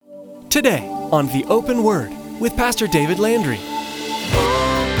Today on The Open Word with Pastor David Landry.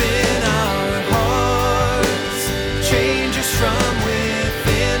 Open our hearts, change us from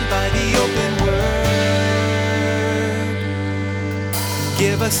within by the open word.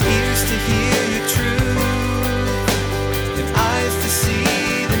 Give us ears to hear your truth and eyes to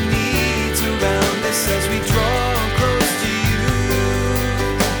see the needs around us as we draw close to you.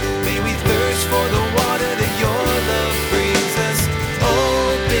 May we thirst for the water that your love brings us.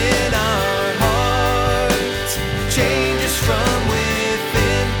 Open our hearts, change us from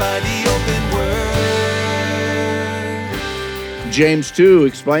within by the open word. James 2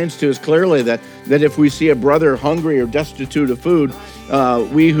 explains to us clearly that if we see a brother hungry or destitute of food,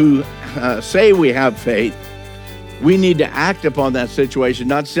 we who say we have faith, we need to act upon that situation,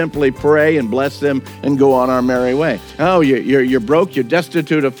 not simply pray and bless them and go on our merry way. Oh, you're broke, you're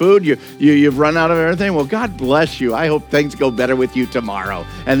destitute of food, you've run out of everything. Well, God bless you. I hope things go better with you tomorrow.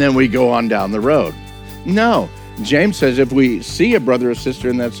 And then we go on down the road. No, James says if we see a brother or sister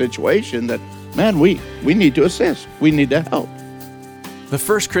in that situation, that, man, we need to assist. We need to help. The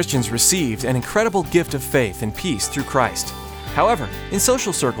first Christians received an incredible gift of faith and peace through Christ. However, in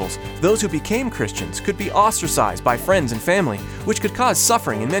social circles, those who became Christians could be ostracized by friends and family, which could cause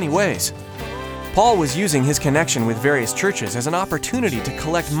suffering in many ways. Paul was using his connection with various churches as an opportunity to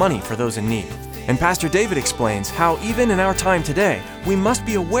collect money for those in need. And Pastor David explains how even in our time today, we must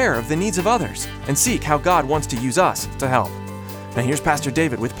be aware of the needs of others and seek how God wants to use us to help. Now here's Pastor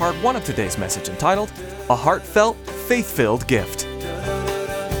David with part 1 of today's message entitled, A Heartfelt, Faith-Filled Gift.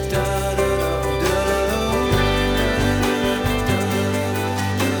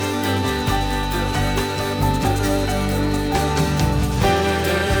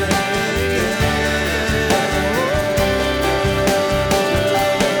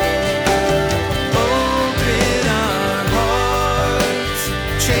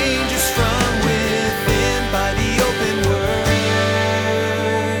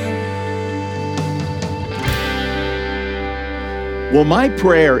 Well, my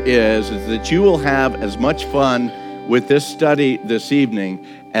prayer is that you will have as much fun with this study this evening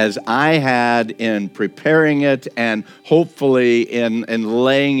as I had in preparing it and hopefully in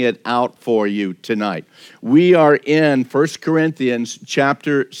laying it out for you tonight. We are in 1 Corinthians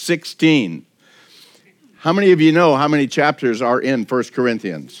chapter 16. How many of you know how many chapters are in 1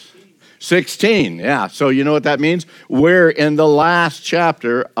 Corinthians? 16, yeah. So you know what that means? We're in the last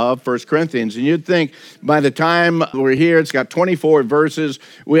chapter of 1 Corinthians. And you'd think by the time we're here, it's got 24 verses.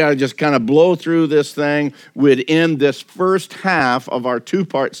 We ought to just kind of blow through this thing. We'd end this first half of our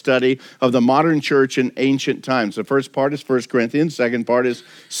two-part study of the modern church in ancient times. The first part is 1 Corinthians. Second part is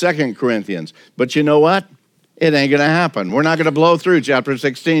 2 Corinthians. But you know what? It ain't going to happen. We're not going to blow through chapter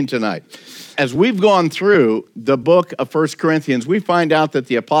 16 tonight. As we've gone through the book of 1 Corinthians, we find out that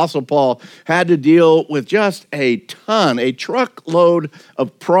the Apostle Paul had to deal with just a truckload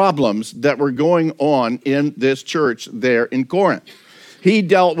of problems that were going on in this church there in Corinth. He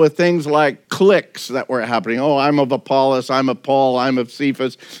dealt with things like cliques that were happening. Oh, I'm of Apollos, I'm of Paul, I'm of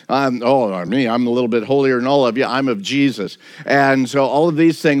Cephas. I'm a little bit holier than all of you. I'm of Jesus. And so all of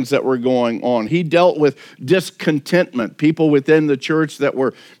these things that were going on. He dealt with discontentment, people within the church that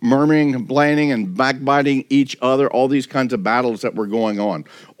were murmuring, complaining, and backbiting each other, all these kinds of battles that were going on.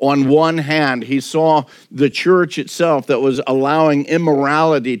 On one hand, he saw the church itself that was allowing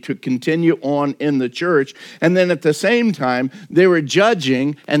immorality to continue on in the church. And then at the same time, they were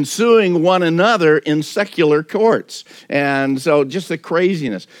judging and suing one another in secular courts. And so just the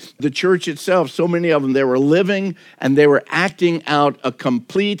craziness. The church itself, so many of them, they were living and they were acting out a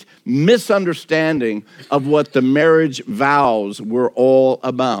complete misunderstanding of what the marriage vows were all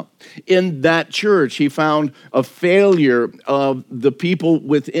about. In that church, he found a failure of the people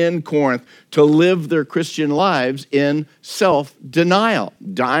within Corinth to live their Christian lives in self-denial,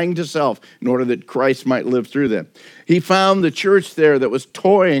 dying to self in order that Christ might live through them. He found the church there that was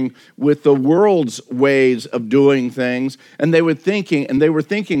toying with the world's ways of doing things, and they were thinking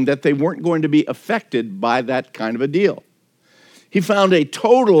that they weren't going to be affected by that kind of a deal. He found a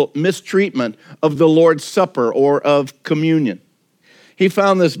total mistreatment of the Lord's Supper or of communion. He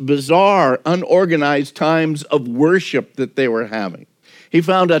found this bizarre, unorganized times of worship that they were having. He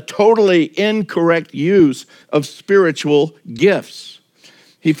found a totally incorrect use of spiritual gifts.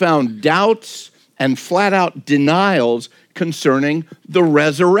 He found doubts and flat-out denials concerning the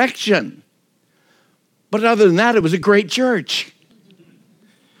resurrection. But other than that, it was a great church.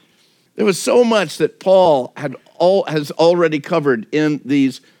 There was so much that Paul has already covered in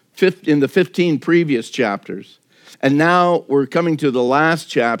the 15 previous chapters. And now we're coming to the last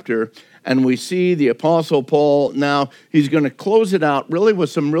chapter, And we see the Apostle Paul now, he's going to close it out really with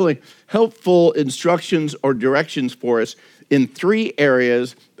some really helpful instructions or directions for us in 3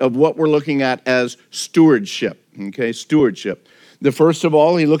 areas of what we're looking at as stewardship, okay, stewardship. The first of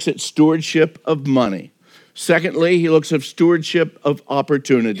all, he looks at stewardship of money. Secondly, he looks at stewardship of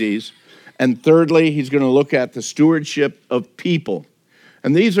opportunities. And thirdly, he's going to look at the stewardship of people.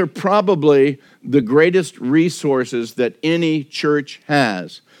 And these are probably the greatest resources that any church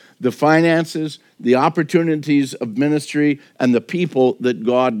has. The finances, the opportunities of ministry, and the people that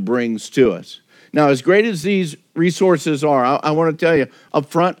God brings to us. Now, as great as these resources are, I want to tell you up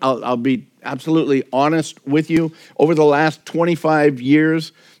front, I'll be absolutely honest with you. Over the last 25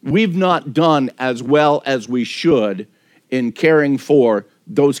 years, we've not done as well as we should in caring for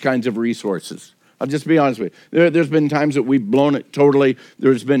those kinds of resources. I'll just be honest with you. There's been times that we've blown it totally.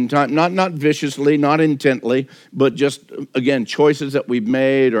 There's been time, not viciously, not intently, but just, again, choices that we've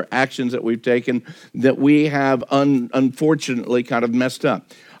made or actions that we've taken that we have unfortunately kind of messed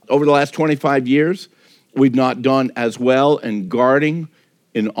up. Over the last 25 years, we've not done as well in guarding,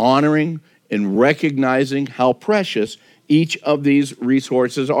 in honoring, in recognizing how precious each of these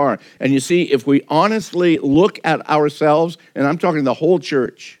resources are. And you see, if we honestly look at ourselves, and I'm talking the whole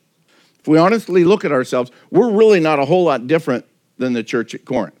church, if we honestly look at ourselves, we're really not a whole lot different than the church at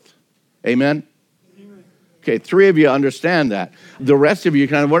Corinth. Amen? Okay, 3 of you understand that. The rest of you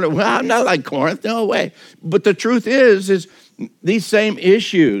kind of wonder, well, I'm not like Corinth, no way. But the truth is these same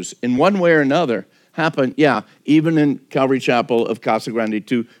issues, in one way or another, happen, even in Calvary Chapel of Casa Grande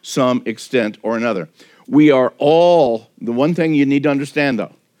to some extent or another. We are all, the one thing you need to understand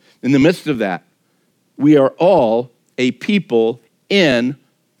though, in the midst of that, we are all a people in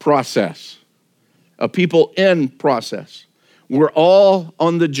process. A people in process. We're all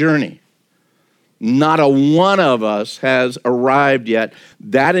on the journey. Not a one of us has arrived yet.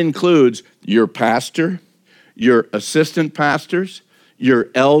 That includes your pastor, your assistant pastors, your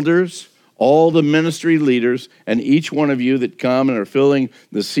elders, all the ministry leaders, and each one of you that come and are filling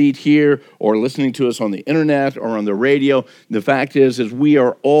the seat here or listening to us on the internet or on the radio. The fact is we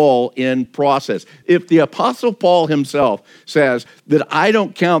are all in process. If the Apostle Paul himself says that I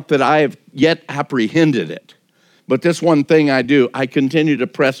don't count that I have yet apprehended it, but this one thing I do, I continue to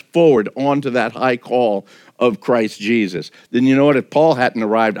press forward onto that high call of Christ Jesus, then you know what? If Paul hadn't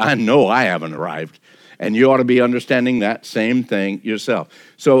arrived, I know I haven't arrived. And you ought to be understanding that same thing yourself.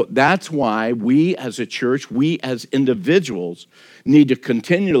 So that's why we as a church, we as individuals need to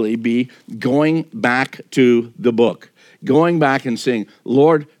continually be going back to the book, going back and saying,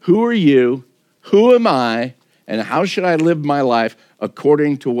 Lord, who are you? Who am I? And how should I live my life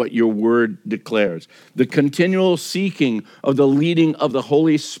according to what your word declares? The continual seeking of the leading of the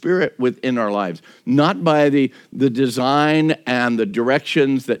Holy Spirit within our lives, not by the design and the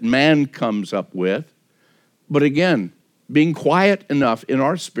directions that man comes up with, but again, being quiet enough in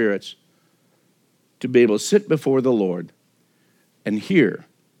our spirits to be able to sit before the Lord and hear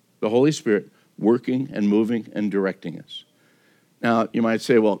the Holy Spirit working and moving and directing us. Now, you might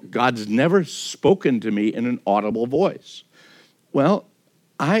say, well, God's never spoken to me in an audible voice. Well,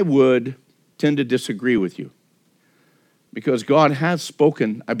 I would tend to disagree with you because God has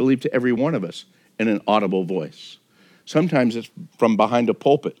spoken, I believe, to every one of us in an audible voice. Sometimes it's from behind a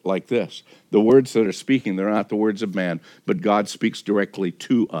pulpit like this. The words that are speaking, they're not the words of man, but God speaks directly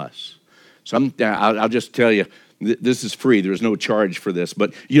to us. I'll just tell you, this is free. There's no charge for this.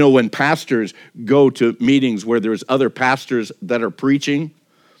 But, you know, when pastors go to meetings where there's other pastors that are preaching,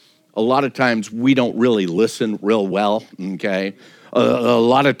 a lot of times we don't really listen real well, okay? A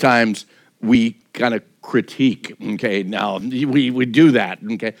lot of times we kind of critique, okay? Now, we do that,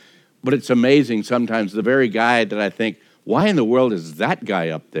 okay? But it's amazing sometimes the very guy that I think, why in the world is that guy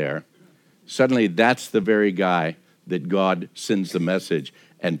up there? Suddenly that's the very guy that God sends the message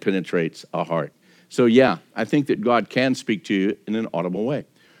and penetrates a heart. So yeah, I think that God can speak to you in an audible way.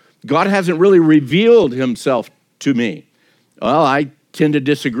 God hasn't really revealed himself to me. Well, I tend to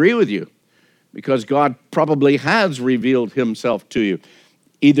disagree with you because God probably has revealed himself to you,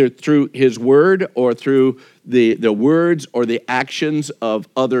 either through his word or through the words or the actions of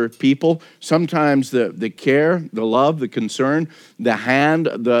other people. Sometimes the care, the love, the concern, the hand,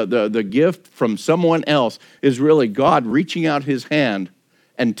 the gift from someone else is really God reaching out his hand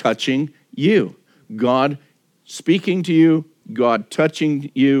and touching you. God speaking to you, God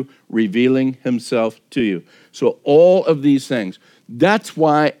touching you, revealing himself to you. So all of these things, that's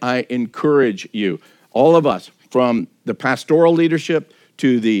why I encourage you, all of us, from the pastoral leadership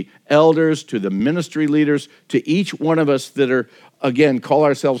to the elders, to the ministry leaders, to each one of us that are, again, call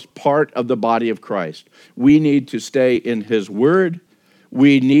ourselves part of the body of Christ. We need to stay in his word.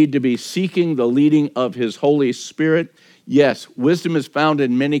 We need to be seeking the leading of his Holy Spirit. Yes, wisdom is found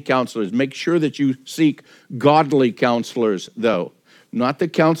in many counselors. Make sure that you seek godly counselors, though, not the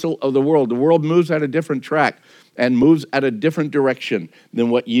counsel of the world. The world moves at a different track and moves at a different direction than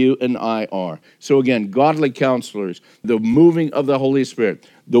what you and I are. So again, godly counselors, the moving of the Holy Spirit,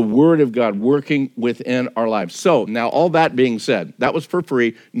 the Word of God working within our lives. So now all that being said, that was for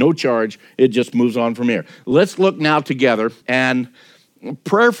free, no charge. It just moves on from here. Let's look now together and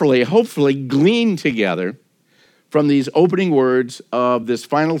prayerfully, hopefully, glean together from these opening words of this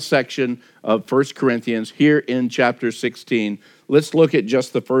final section of 1 Corinthians here in chapter 16. Let's look at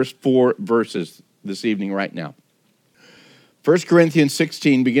just the first 4 verses this evening right now. 1 Corinthians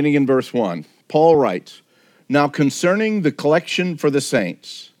 16, beginning in verse 1, Paul writes, "Now concerning the collection for the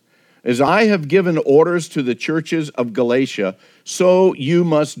saints, as I have given orders to the churches of Galatia, so you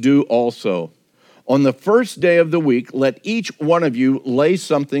must do also. On the first day of the week, let each one of you lay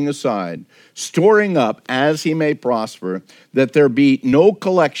something aside, storing up as he may prosper, that there be no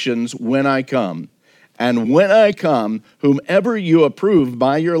collections when I come. And when I come, whomever you approve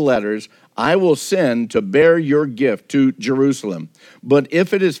by your letters, I will send to bear your gift to Jerusalem. But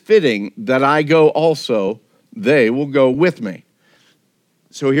if it is fitting that I go also, they will go with me."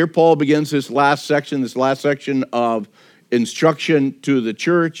 So here Paul begins this last section of instruction to the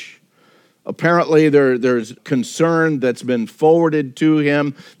church. Apparently there's concern that's been forwarded to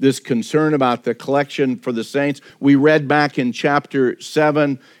him, this concern about the collection for the saints. We read back in chapter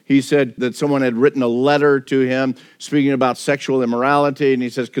 7, he said that someone had written a letter to him speaking about sexual immorality, and he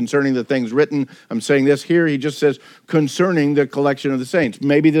says, concerning the things written, I'm saying this here, he just says, concerning the collection of the saints.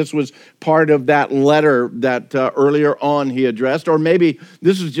 Maybe this was part of that letter that earlier on he addressed, or maybe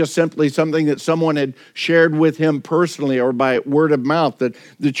this is just simply something that someone had shared with him personally or by word of mouth, that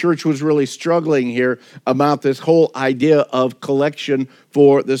the church was really struggling here about this whole idea of collection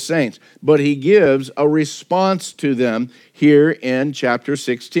for the saints. But he gives a response to them here in chapter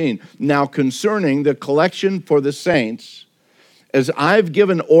 16. "Now concerning the collection for the saints, as I've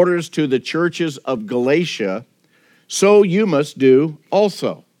given orders to the churches of Galatia, so you must do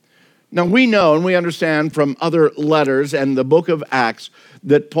also." Now we know and we understand from other letters and the book of Acts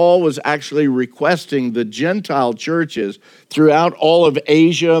that Paul was actually requesting the Gentile churches throughout all of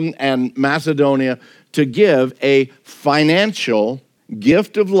Asia and Macedonia to give a financial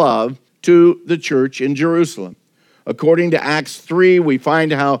gift of love to the church in Jerusalem. According to Acts 3, we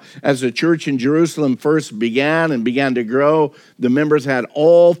find how as the church in Jerusalem first began to grow, the members had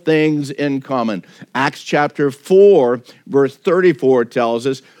all things in common. Acts chapter 4, verse 34 tells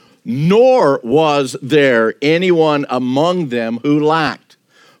us, "Nor was there anyone among them who lacked,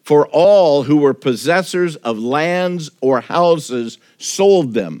 for all who were possessors of lands or houses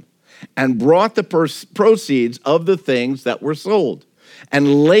sold them, and brought the proceeds of the things that were sold,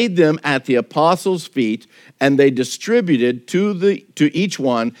 and laid them at the apostles' feet, and they distributed to each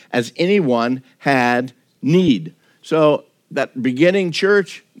one as anyone had need." So that beginning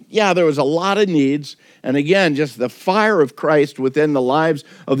church, there was a lot of needs. And again, just the fire of Christ within the lives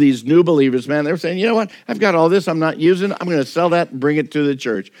of these new believers, man, they were saying, you know what, I've got all this I'm not using. I'm going to sell that and bring it to the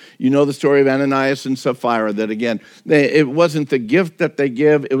church. You know the story of Ananias and Sapphira, that again, it wasn't the gift that they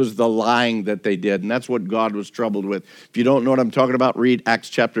give, it was the lying that they did. And that's what God was troubled with. If you don't know what I'm talking about, read Acts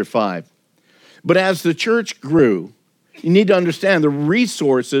chapter 5. But as the church grew, you need to understand the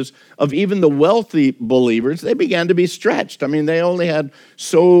resources of even the wealthy believers, they began to be stretched. I mean, they only had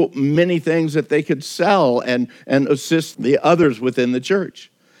so many things that they could sell and assist the others within the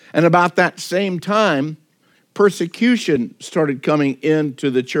church. And about that same time, persecution started coming into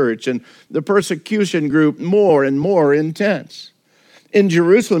the church, and the persecution grew more and more intense. In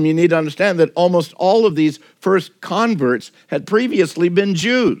Jerusalem, you need to understand that almost all of these first converts had previously been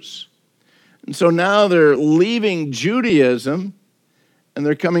Jews. And so now they're leaving Judaism and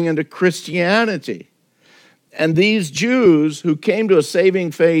they're coming into Christianity. And these Jews who came to a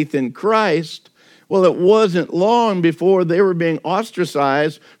saving faith in Christ, well, it wasn't long before they were being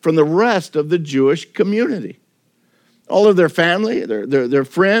ostracized from the rest of the Jewish community. All of their family, their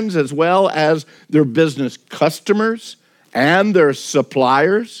friends, as well as their business customers and their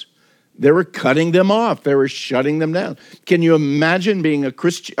suppliers, they were cutting them off. They were shutting them down. Can you imagine being a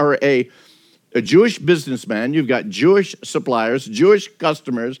Christian or a Jewish businessman? You've got Jewish suppliers, Jewish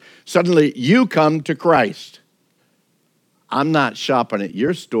customers. Suddenly you come to Christ. I'm not shopping at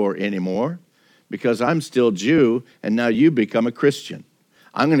your store anymore because I'm still Jew, and now you become a Christian.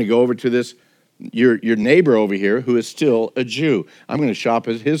 I'm going to go over to this, your neighbor over here who is still a Jew. I'm going to shop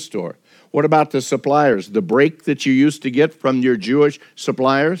at his store. What about the suppliers? The break that you used to get from your Jewish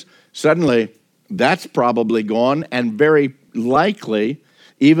suppliers, suddenly that's probably gone, and very likely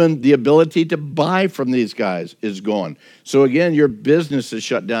even the ability to buy from these guys is gone. So again, your business is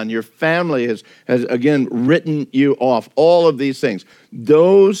shut down. Your family has again written you off. All of these things.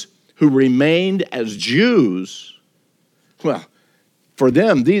 Those who remained as Jews, well, for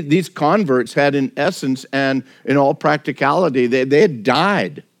them, these converts had in essence and in all practicality, they had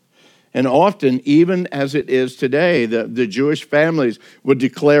died. And often, even as it is today, the Jewish families would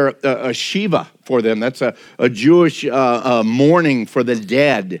declare a Shiva for them. That's a Jewish mourning for the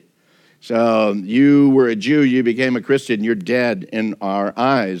dead. So you were a Jew, you became a Christian, you're dead in our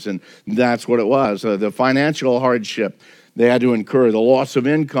eyes. And that's what it was. The financial hardship they had to incur, the loss of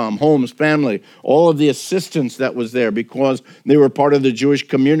income, homes, family, all of the assistance that was there because they were part of the Jewish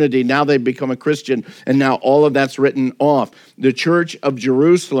community. Now they've become a Christian, and now all of that's written off. The church of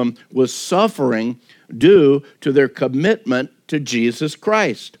Jerusalem was suffering due to their commitment to Jesus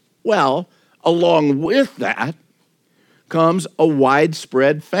Christ. Well, along with that comes a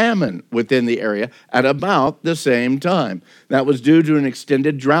widespread famine within the area at about the same time. That was due to an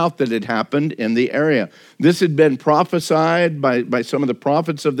extended drought that had happened in the area. This had been prophesied by some of the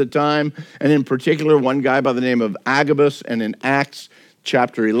prophets of the time, and in particular, one guy by the name of Agabus, and in Acts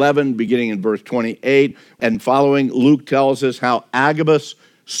chapter 11, beginning in verse 28 and following, Luke tells us how Agabus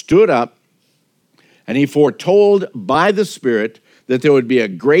stood up and he foretold by the Spirit that there would be a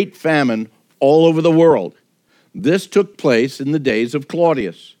great famine all over the world. This took place in the days of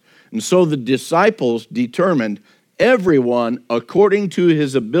Claudius. And so the disciples determined everyone, according to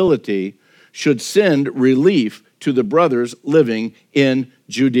his ability, should send relief to the brothers living in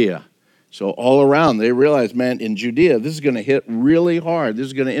Judea. So all around, they realized, man, in Judea, this is going to hit really hard. This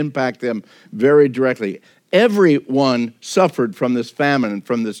is going to impact them very directly. Everyone suffered from this famine and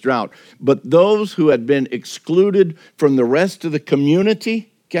from this drought. But those who had been excluded from the rest of the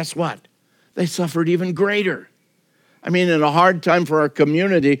community, guess what? They suffered even greater. I mean, in a hard time for our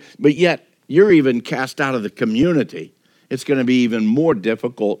community, but yet you're even cast out of the community. It's going to be even more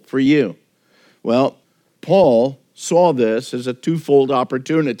difficult for you. Well, Paul saw this as a twofold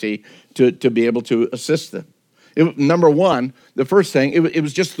opportunity to be able to assist them. Number one, the first thing, it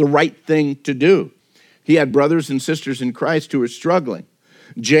was just the right thing to do. He had brothers and sisters in Christ who were struggling.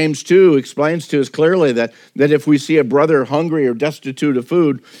 James 2 explains to us clearly that if we see a brother hungry or destitute of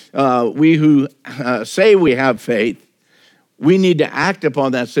food, we who say we have faith, we need to act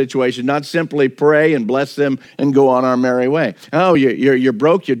upon that situation, not simply pray and bless them and go on our merry way. Oh, you're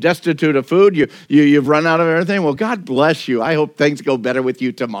broke, you're destitute of food, you've run out of everything. Well, God bless you. I hope things go better with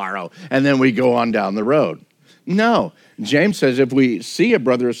you tomorrow. And then we go on down the road. No, James says if we see a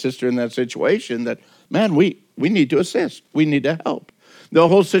brother or sister in that situation, that, man, we need to assist. We need to help. The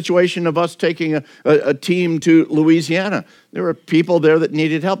whole situation of us taking a team to Louisiana, there were people there that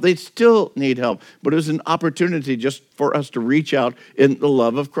needed help. They still need help, but it was an opportunity just for us to reach out in the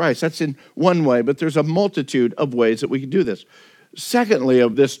love of Christ. That's in one way, but there's a multitude of ways that we can do this. Secondly,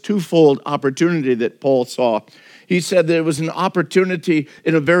 of this twofold opportunity that Paul saw, he said that it was an opportunity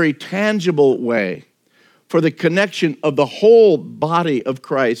in a very tangible way for the connection of the whole body of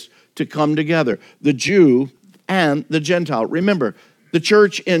Christ to come together, the Jew and the Gentile. Remember, the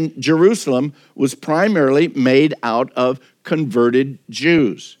church in Jerusalem was primarily made out of converted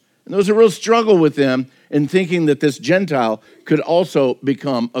Jews. And there was a real struggle with them in thinking that this Gentile could also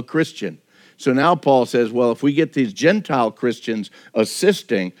become a Christian. So now Paul says, well, if we get these Gentile Christians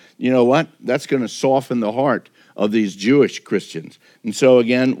assisting, you know what? That's going to soften the heart of these Jewish Christians. And so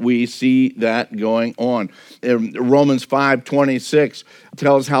again, we see that going on. Romans 5:26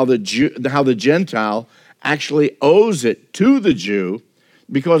 tells how the Gentile actually owes it to the Jew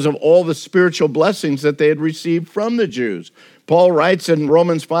because of all the spiritual blessings that they had received from the Jews. Paul writes in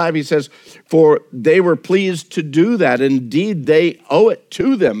Romans 5, he says, for they were pleased to do that. Indeed, they owe it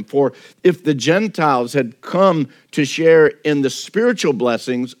to them. For if the Gentiles had come to share in the spiritual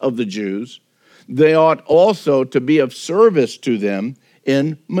blessings of the Jews, they ought also to be of service to them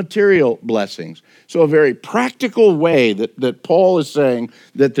in material blessings. So a very practical way that Paul is saying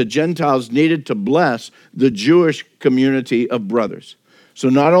that the Gentiles needed to bless the Jewish community of brothers. So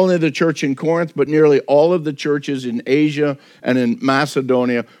not only the church in Corinth, but nearly all of the churches in Asia and in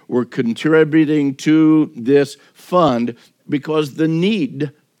Macedonia were contributing to this fund because the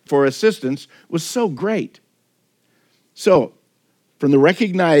need for assistance was so great. So from the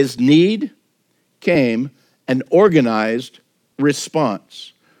recognized need came an organized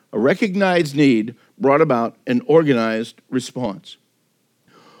response. A recognized need brought about an organized response.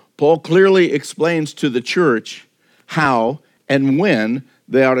 Paul clearly explains to the church how and when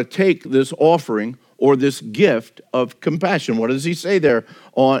they ought to take this offering or this gift of compassion. What does he say there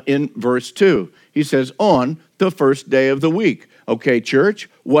in verse 2? He says, on the first day of the week. Okay, church,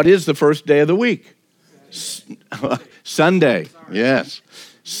 what is the first day of the week? Sunday. Yes.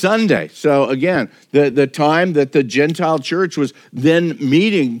 Sunday. So again, the time that the Gentile church was then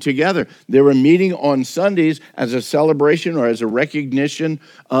meeting together. They were meeting on Sundays as a celebration or as a recognition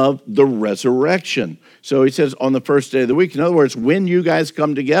of the resurrection. So he says on the first day of the week. In other words, when you guys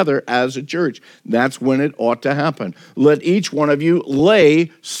come together as a church, that's when it ought to happen. Let each one of you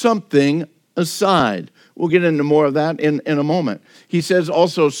lay something aside. We'll get into more of that in a moment. He says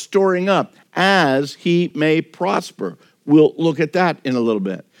also storing up as he may prosper. We'll look at that in a little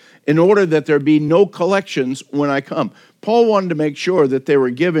bit. In order that there be no collections when I come. Paul wanted to make sure that they were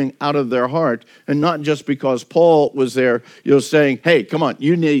giving out of their heart, and not just because Paul was there, saying, hey, come on,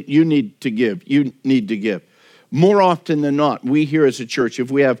 you need to give. You need to give. More often than not, we here as a church,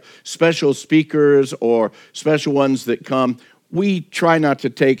 if we have special speakers or special ones that come, we try not to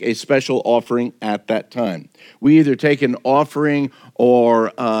take a special offering at that time. We either take an offering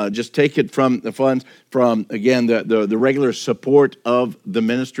or just take it from the funds from, again, the regular support of the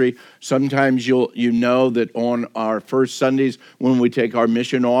ministry. Sometimes you know that on our first Sundays when we take our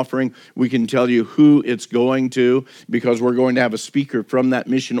mission offering, we can tell you who it's going to because we're going to have a speaker from that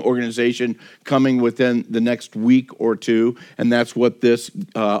mission organization coming within the next week or two, and that's what this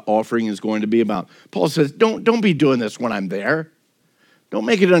offering is going to be about. Paul says, don't be doing this when I'm there. Don't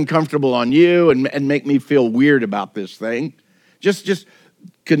make it uncomfortable on you and make me feel weird about this thing. Just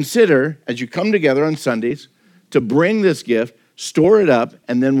consider, as you come together on Sundays, to bring this gift, store it up,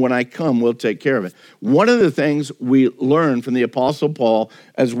 and then when I come, we'll take care of it. One of the things we learn from the Apostle Paul,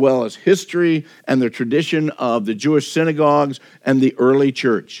 as well as history and the tradition of the Jewish synagogues and the early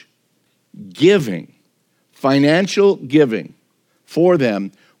church, giving, financial giving for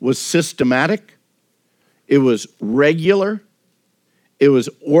them was systematic, it was regular, it was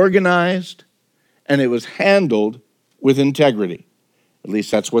organized, and it was handled with integrity. At least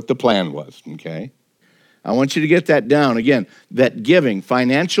that's what the plan was, okay? I want you to get that down. Again, that giving,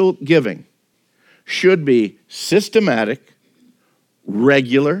 financial giving, should be systematic,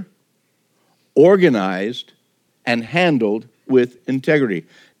 regular, organized, and handled with integrity.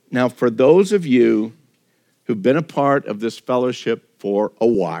 Now, for those of you who've been a part of this fellowship for a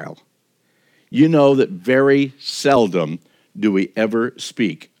while, you know that very seldom do we ever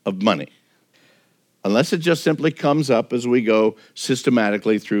speak of money, unless it just simply comes up as we go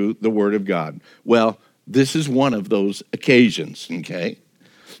systematically through the Word of God. Well, this is one of those occasions, okay?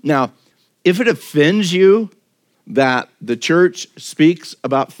 Now, if it offends you that the church speaks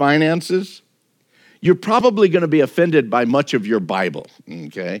about finances, you're probably going to be offended by much of your Bible,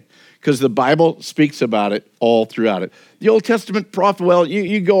 okay? Because the Bible speaks about it all throughout it. The Old Testament prophet, well,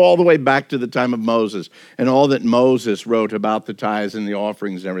 you go all the way back to the time of Moses and all that Moses wrote about the tithes and the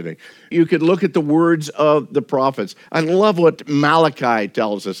offerings and everything. You could look at the words of the prophets. I love what Malachi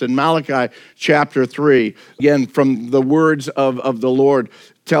tells us. In Malachi chapter 3, again, from the words of the Lord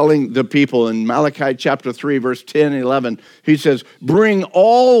telling the people in Malachi chapter 3, verse 10 and 11, he says, bring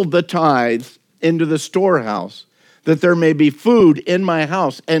all the tithes into the storehouse, that there may be food in my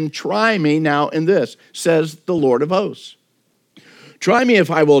house, and try me now in this, says the Lord of hosts. Try me if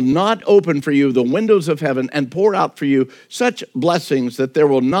I will not open for you the windows of heaven and pour out for you such blessings that there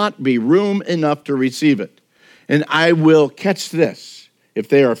will not be room enough to receive it. And I will, catch this, if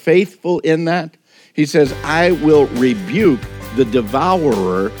they are faithful in that, he says, I will rebuke the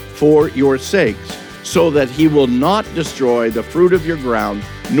devourer for your sakes, so that he will not destroy the fruit of your ground,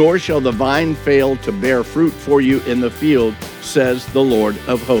 nor shall the vine fail to bear fruit for you in the field, says the Lord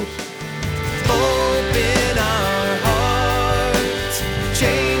of hosts. Open our hearts,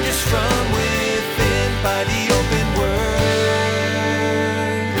 change us from within by the open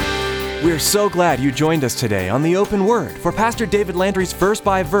word. We're so glad you joined us today on the Open Word for Pastor David Landry's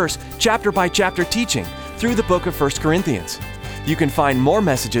verse-by-verse, chapter-by-chapter teaching through the book of 1 Corinthians. You can find more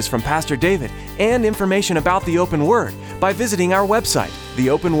messages from Pastor David and information about the Open Word by visiting our website,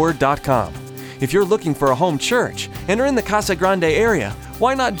 theopenword.com. If you're looking for a home church and are in the Casa Grande area,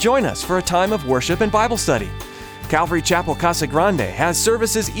 why not join us for a time of worship and Bible study? Calvary Chapel Casa Grande has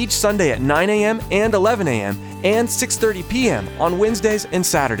services each Sunday at 9 a.m. and 11 a.m. and 6:30 p.m. on Wednesdays and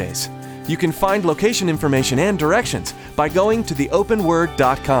Saturdays. You can find location information and directions by going to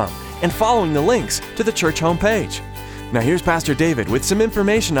theopenword.com and following the links to the church homepage. Now here's Pastor David with some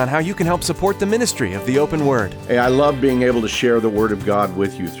information on how you can help support the ministry of the Open Word. Hey, I love being able to share the Word of God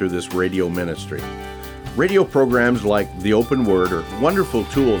with you through this radio ministry. Radio programs like the Open Word are wonderful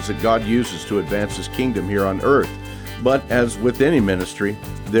tools that God uses to advance His kingdom here on earth. But as with any ministry,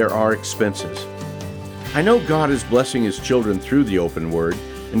 there are expenses. I know God is blessing His children through the Open Word,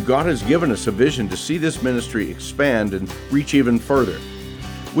 and God has given us a vision to see this ministry expand and reach even further.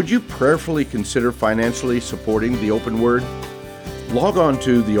 Would you prayerfully consider financially supporting the Open Word? Log on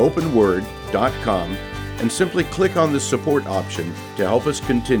to theopenword.com and simply click on the support option to help us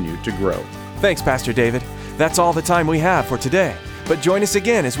continue to grow. Thanks, Pastor David. That's all the time we have for today. But join us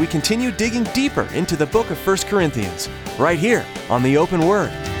again as we continue digging deeper into the book of 1 Corinthians, right here on the Open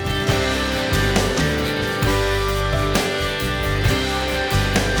Word.